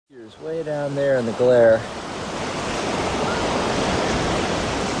Way down there in the glare,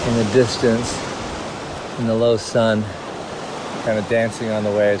 in the distance, in the low sun, kind of dancing on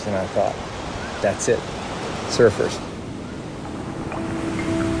the waves, and I thought, that's it, surfers.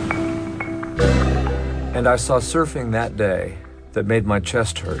 And I saw surfing that day that made my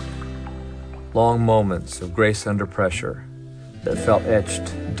chest hurt. Long moments of grace under pressure that felt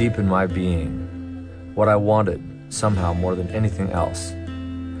etched deep in my being, what I wanted somehow more than anything else.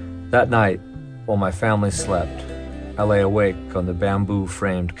 That night, while my family slept, I lay awake on the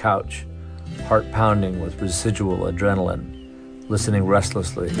bamboo-framed couch, heart pounding with residual adrenaline, listening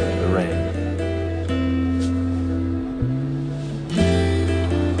restlessly to the rain.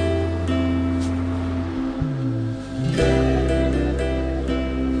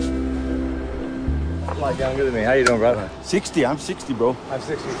 Like younger than me. How you doing, brother? 60. I'm 60, bro. I'm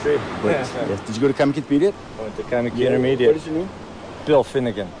 63. Yes. Did you go to Kamiki Intermediate? I went to Kamiki Intermediate. What is your name? Bill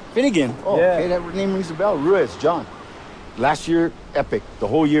Finnegan. Finnegan? Oh, yeah. Okay, that name rings a bell. Ruiz, John. Last year, epic. The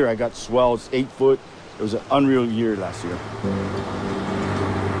whole year I got swells, 8 foot. It was an unreal year last year.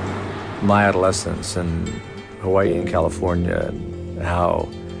 My adolescence in Hawaii and California, and how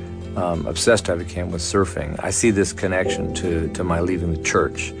obsessed I became with surfing. I see this connection to my leaving the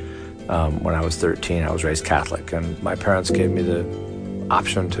church. When I was 13, I was raised Catholic, and my parents gave me the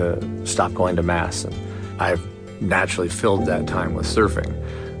option to stop going to Mass. And I've naturally filled that time with surfing.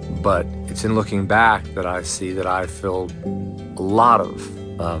 But it's in looking back that I see that I filled a lot of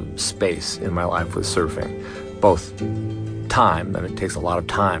space in my life with surfing, both time, and it takes a lot of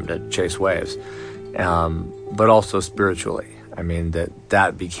time to chase waves, but also spiritually. I mean,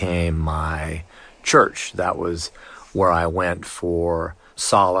 that became my church. That was where I went for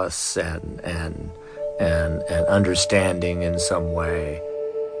solace and understanding in some way.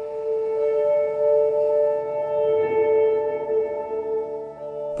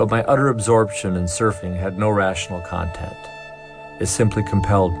 But my utter absorption in surfing had no rational content. It simply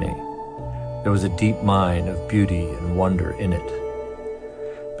compelled me. There was a deep mine of beauty and wonder in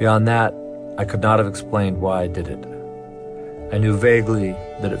it. Beyond that, I could not have explained why I did it. I knew vaguely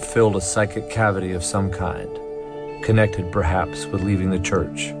that it filled a psychic cavity of some kind, connected perhaps with leaving the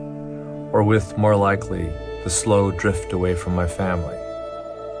church, or with, more likely, the slow drift away from my family,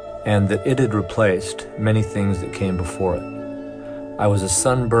 and that it had replaced many things that came before it. I was a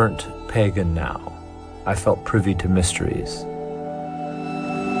sunburnt pagan now. I felt privy to mysteries.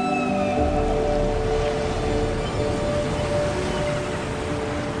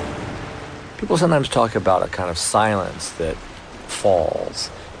 People sometimes talk about a kind of silence that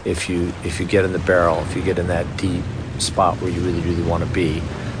falls if you get in the barrel, if you get in that deep spot where you really, really want to be,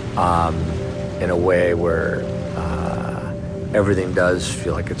 in a way where everything does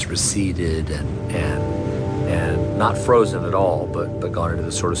feel like it's receded and not frozen at all, but gone into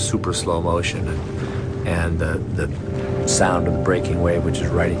this sort of super slow motion, and the sound of the breaking wave, which is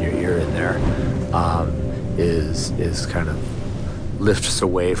right in your ear in there, is kind of lifts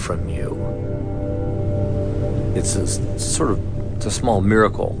away from you. It's a small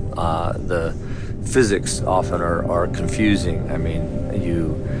miracle. The physics often are confusing. I mean,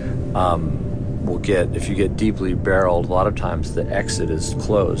 you if you get deeply barreled, a lot of times the exit is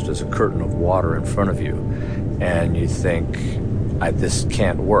closed. There's a curtain of water in front of you, and you think, this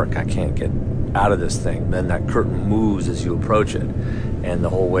can't work. I can't get out of this thing. Then that curtain moves as you approach it, and the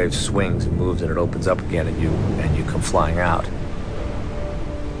whole wave swings and moves, and it opens up again, and you come flying out.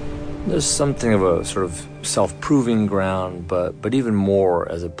 There's something of a sort of self-proving ground, but even more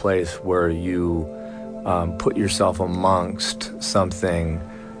as a place where you put yourself amongst something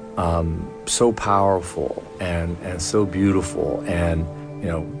so powerful and so beautiful and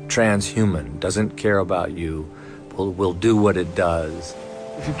transhuman, doesn't care about you, will do what it does.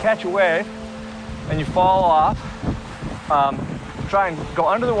 If you catch a wave and you fall off, try and go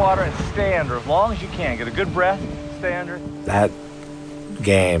under the water and stay under as long as you can. Get a good breath, stay under. That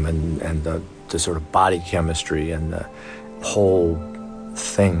game and the sort of body chemistry and the whole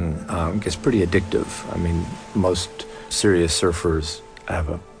thing gets pretty addictive. I mean, most serious surfers have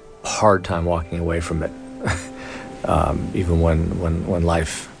a hard time walking away from it, even when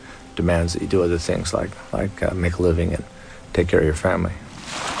life demands that you do other things like make a living and take care of your family.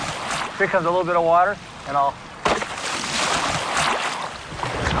 Here comes a little bit of water, and I'll...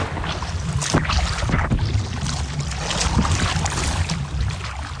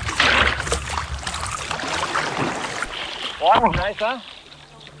 Water's nice, huh?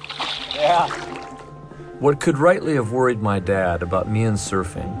 Yeah. What could rightly have worried my dad about me and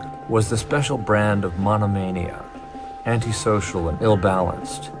surfing was the special brand of monomania, antisocial and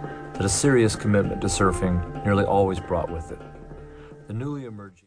ill-balanced, that a serious commitment to surfing nearly always brought with it. The newly emerging